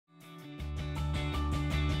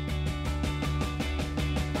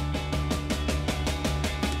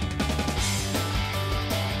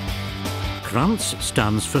Krantz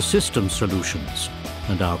stands for System Solutions,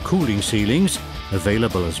 and our cooling ceilings,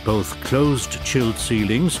 available as both closed chilled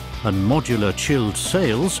ceilings and modular chilled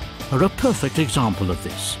sails, are a perfect example of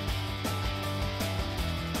this.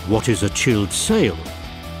 What is a chilled sail?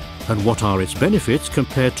 And what are its benefits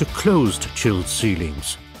compared to closed chilled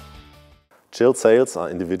ceilings? Chilled sails are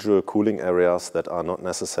individual cooling areas that are not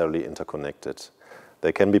necessarily interconnected.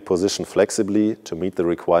 They can be positioned flexibly to meet the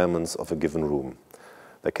requirements of a given room.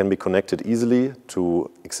 They can be connected easily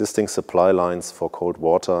to existing supply lines for cold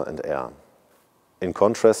water and air. In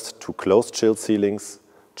contrast to closed chilled ceilings,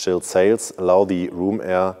 chilled sails allow the room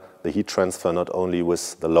air the heat transfer not only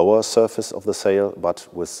with the lower surface of the sail, but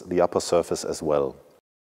with the upper surface as well.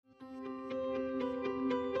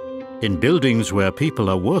 In buildings where people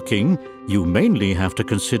are working, you mainly have to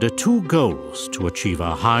consider two goals to achieve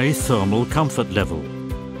a high thermal comfort level.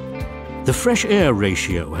 The fresh air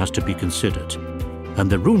ratio has to be considered, and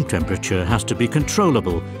the room temperature has to be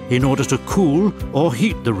controllable in order to cool or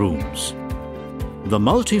heat the rooms. The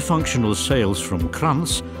multifunctional sails from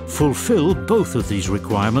Krantz fulfill both of these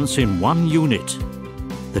requirements in one unit.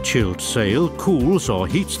 The chilled sail cools or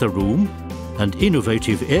heats the room, and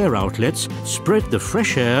innovative air outlets spread the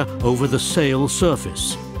fresh air over the sail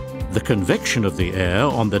surface. The convection of the air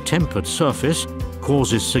on the tempered surface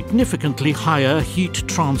causes significantly higher heat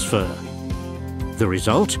transfer. The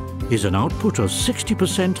result is an output of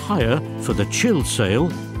 60% higher for the chilled sail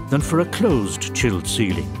than for a closed chilled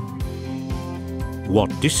ceiling. What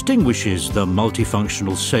distinguishes the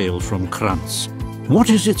multifunctional sail from Krantz? What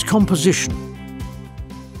is its composition?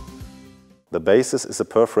 The basis is a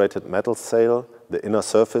perforated metal sail, the inner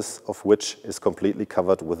surface of which is completely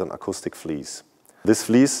covered with an acoustic fleece. This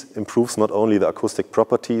fleece improves not only the acoustic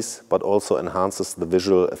properties, but also enhances the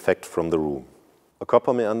visual effect from the room. A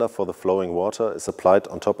copper meander for the flowing water is applied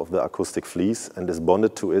on top of the acoustic fleece and is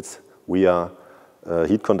bonded to it via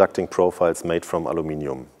heat conducting profiles made from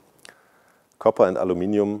aluminium. Copper and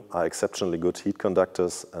aluminium are exceptionally good heat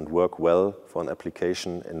conductors and work well for an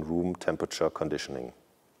application in room temperature conditioning.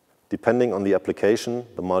 Depending on the application,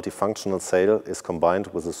 the multifunctional sail is combined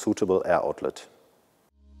with a suitable air outlet.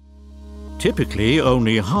 Typically,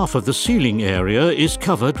 only half of the ceiling area is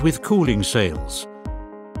covered with cooling sails.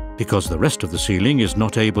 Because the rest of the ceiling is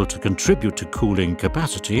not able to contribute to cooling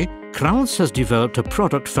capacity, Krantz has developed a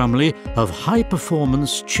product family of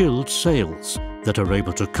high-performance chilled sails that are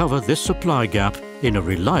able to cover this supply gap in a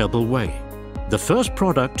reliable way. The first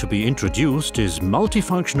product to be introduced is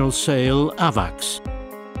multifunctional sail Evacs.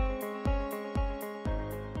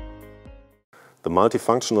 The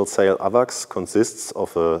multifunctional sail Evacs consists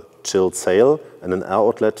of a chilled sail and an air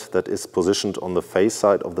outlet that is positioned on the face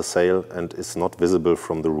side of the sail and is not visible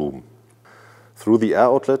from the room. Through the air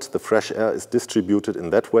outlet, the fresh air is distributed in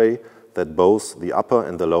that way that both the upper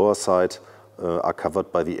and the lower side are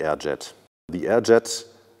covered by the air jet. The air jet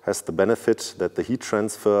has the benefit that the heat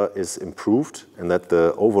transfer is improved and that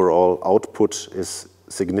the overall output is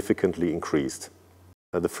significantly increased.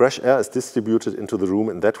 The fresh air is distributed into the room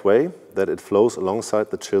in that way that it flows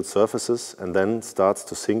alongside the chilled surfaces and then starts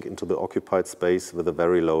to sink into the occupied space with a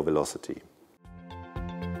very low velocity.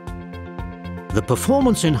 The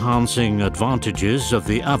performance-enhancing advantages of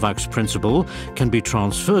the Evacs principle can be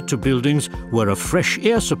transferred to buildings where a fresh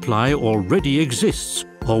air supply already exists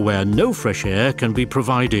or where no fresh air can be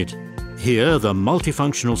provided. Here, the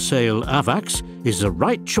multifunctional sail Evacs is the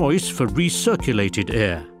right choice for recirculated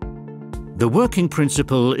air. The working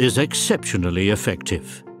principle is exceptionally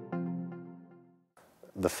effective.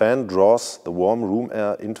 The fan draws the warm room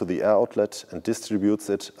air into the air outlet and distributes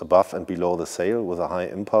it above and below the sail with a high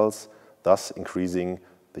impulse, thus increasing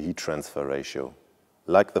the heat transfer ratio.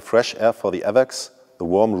 Like the fresh air for the Evacs, the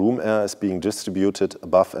warm room air is being distributed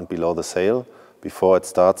above and below the sail before it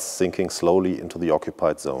starts sinking slowly into the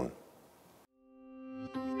occupied zone.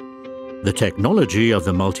 The technology of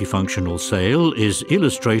the multifunctional sail is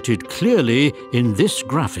illustrated clearly in this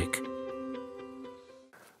graphic.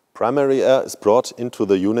 Primary air is brought into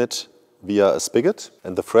the unit via a spigot,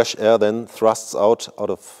 and the fresh air then thrusts out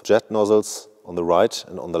of jet nozzles on the right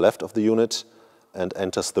and on the left of the unit and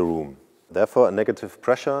enters the room. Therefore, a negative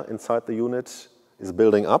pressure inside the unit is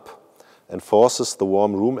building up and forces the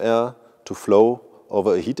warm room air to flow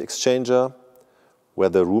over a heat exchanger where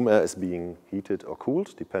the room air is being heated or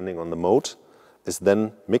cooled, depending on the mode, is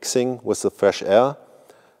then mixing with the fresh air,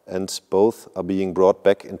 and both are being brought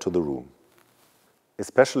back into the room.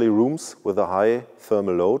 Especially rooms with a high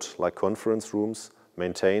thermal load, like conference rooms,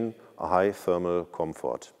 maintain a high thermal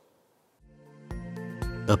comfort.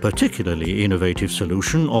 A particularly innovative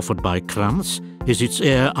solution offered by Krantz is its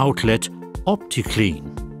air outlet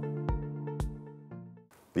OptiClean.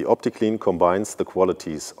 The OptiClean combines the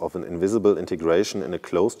qualities of an invisible integration in a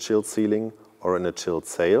closed chilled ceiling or in a chilled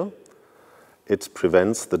sail. It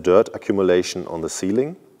prevents the dirt accumulation on the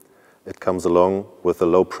ceiling. It comes along with a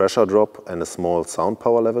low pressure drop and a small sound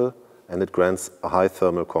power level, and it grants a high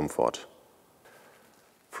thermal comfort.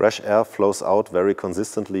 Fresh air flows out very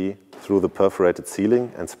consistently through the perforated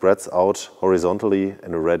ceiling and spreads out horizontally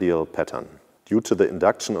in a radial pattern. Due to the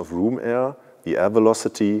induction of room air, the air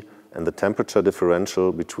velocity and the temperature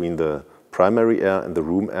differential between the primary air and the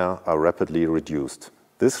room air are rapidly reduced.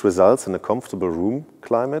 This results in a comfortable room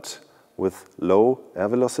climate with low air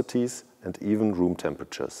velocities and even room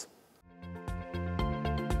temperatures.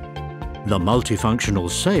 The multifunctional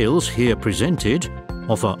sails here presented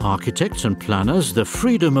offer architects and planners the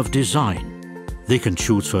freedom of design. They can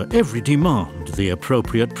choose for every demand the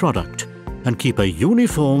appropriate product and keep a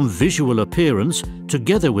uniform visual appearance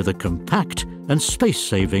together with a compact and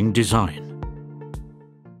space-saving design.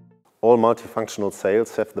 All multifunctional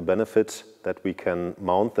sails have the benefit that we can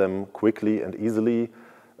mount them quickly and easily,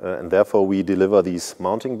 and therefore we deliver these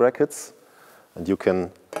mounting brackets, and you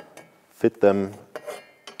can fit them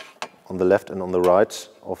on the left and on the right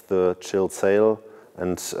of the chilled sail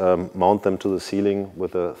and mount them to the ceiling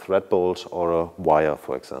with a thread bolt or a wire,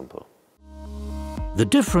 for example. The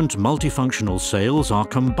different multifunctional sails are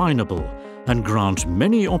combinable and grant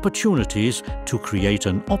many opportunities to create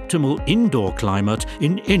an optimal indoor climate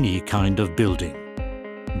in any kind of building.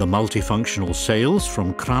 The multifunctional sails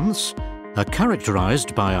from Crumbs are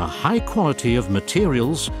characterized by a high quality of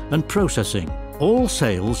materials and processing. All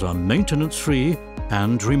sails are maintenance-free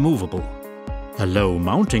and removable. A low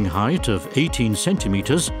mounting height of 18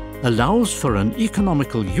 centimeters allows for an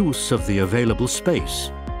economical use of the available space.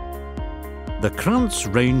 The Krantz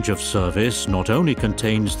range of service not only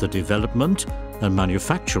contains the development and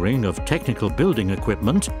manufacturing of technical building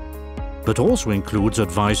equipment, but also includes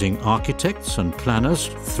advising architects and planners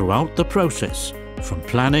throughout the process, from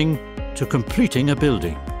planning to completing a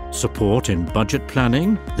building. Support in budget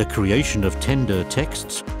planning, the creation of tender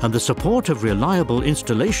texts, and the support of reliable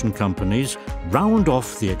installation companies round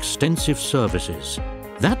off the extensive services.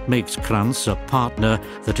 That makes Krantz a partner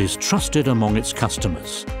that is trusted among its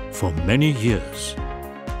customers for many years.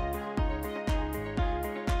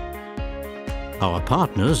 Our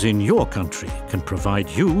partners in your country can provide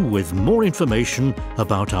you with more information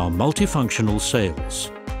about our multifunctional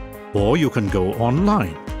sails. Or you can go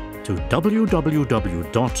online to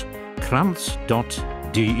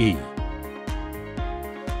www.krantz.de.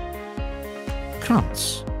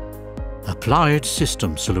 Krantz, Applied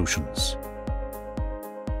System Solutions.